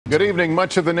Good evening.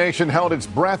 Much of the nation held its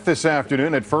breath this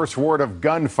afternoon at first word of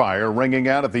gunfire ringing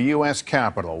out at the U.S.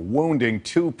 Capitol, wounding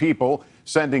 2 people,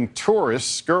 sending tourists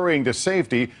scurrying to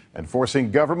safety, and forcing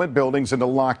government buildings into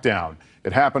lockdown.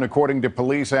 It happened, according to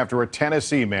police, after a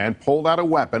Tennessee man pulled out a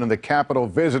weapon in the Capitol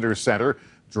Visitor Center,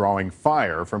 drawing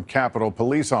fire from Capitol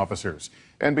police officers.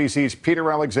 NBC's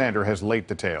Peter Alexander has late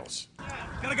details.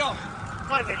 Gotta go.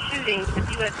 One of the shootings at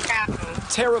the U.S. Capitol.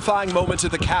 Terrifying moments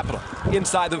at the Capitol.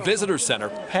 Inside the visitor center,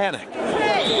 panic.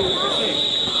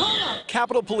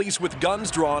 Capitol Police with guns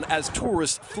drawn as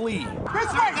tourists flee.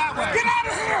 This way! Get out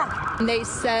of here! And they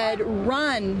said,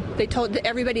 run. They told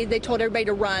everybody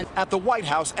to run. At the White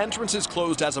House, entrances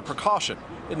closed as a precaution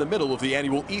in the middle of the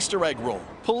annual Easter egg roll.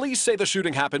 Police say the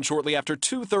shooting happened shortly after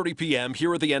 2:30 p.m.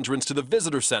 here at the entrance to the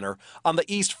visitor center on the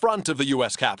east front of the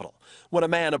U.S. Capitol, when a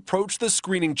man approached the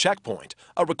screening checkpoint,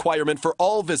 a requirement for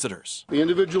all visitors. The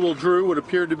individual drew what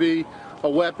appeared to be a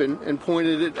weapon and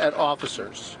pointed it at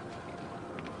officers.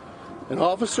 An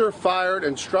officer fired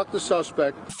and struck the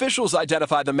suspect. Officials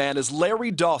identified the man as Larry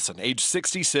Dawson, age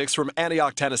 66, from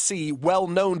Antioch, Tennessee, well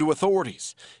known to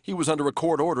authorities. He was under a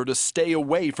court order to stay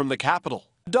away from the Capitol.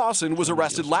 Dawson was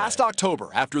arrested last October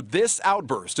after this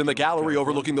outburst in the gallery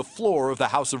overlooking the floor of the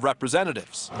House of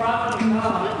Representatives.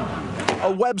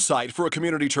 A website for a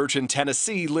community church in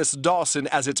Tennessee lists Dawson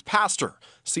as its pastor,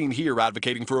 seen here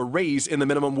advocating for a raise in the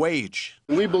minimum wage.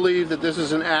 We believe that this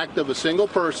is an act of a single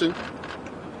person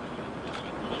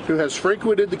who has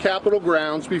frequented the Capitol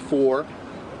grounds before,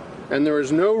 and there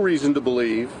is no reason to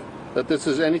believe that this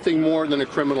is anything more than a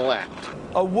criminal act.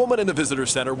 A woman in the visitor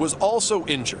center was also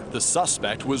injured. The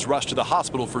suspect was rushed to the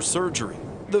hospital for surgery.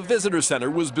 The visitor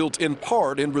center was built in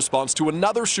part in response to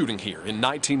another shooting here in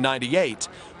 1998,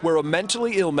 where a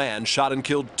mentally ill man shot and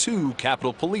killed 2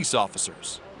 Capitol police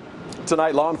officers.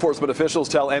 Tonight, law enforcement officials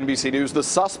tell NBC News the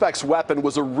suspect's weapon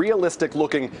was a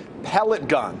realistic-looking pellet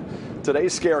gun.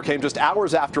 Today's scare came just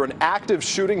hours after an active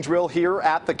shooting drill here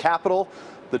at the Capitol.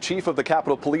 The chief of the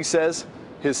Capitol Police says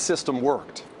his system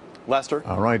worked. Lester?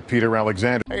 All right, Peter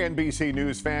Alexander. Hey, NBC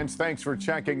News fans, thanks for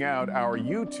checking out our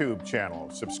YouTube channel.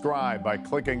 Subscribe by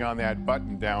clicking on that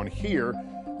button down here,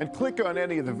 and click on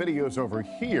any of the videos over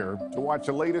here to watch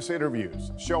the latest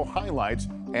interviews, show highlights,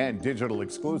 and digital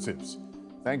exclusives.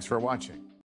 Thanks for watching.